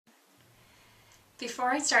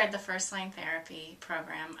Before I started the First Line Therapy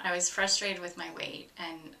program, I was frustrated with my weight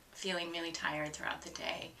and feeling really tired throughout the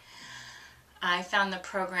day. I found the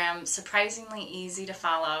program surprisingly easy to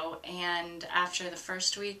follow, and after the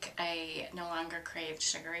first week, I no longer craved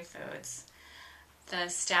sugary foods. The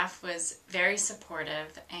staff was very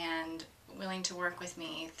supportive and willing to work with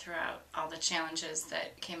me throughout all the challenges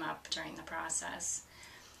that came up during the process.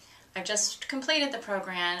 I've just completed the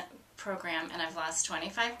program and I've lost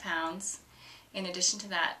 25 pounds. In addition to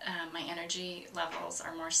that, my energy levels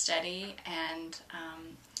are more steady, and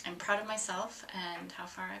I'm proud of myself and how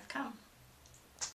far I've come.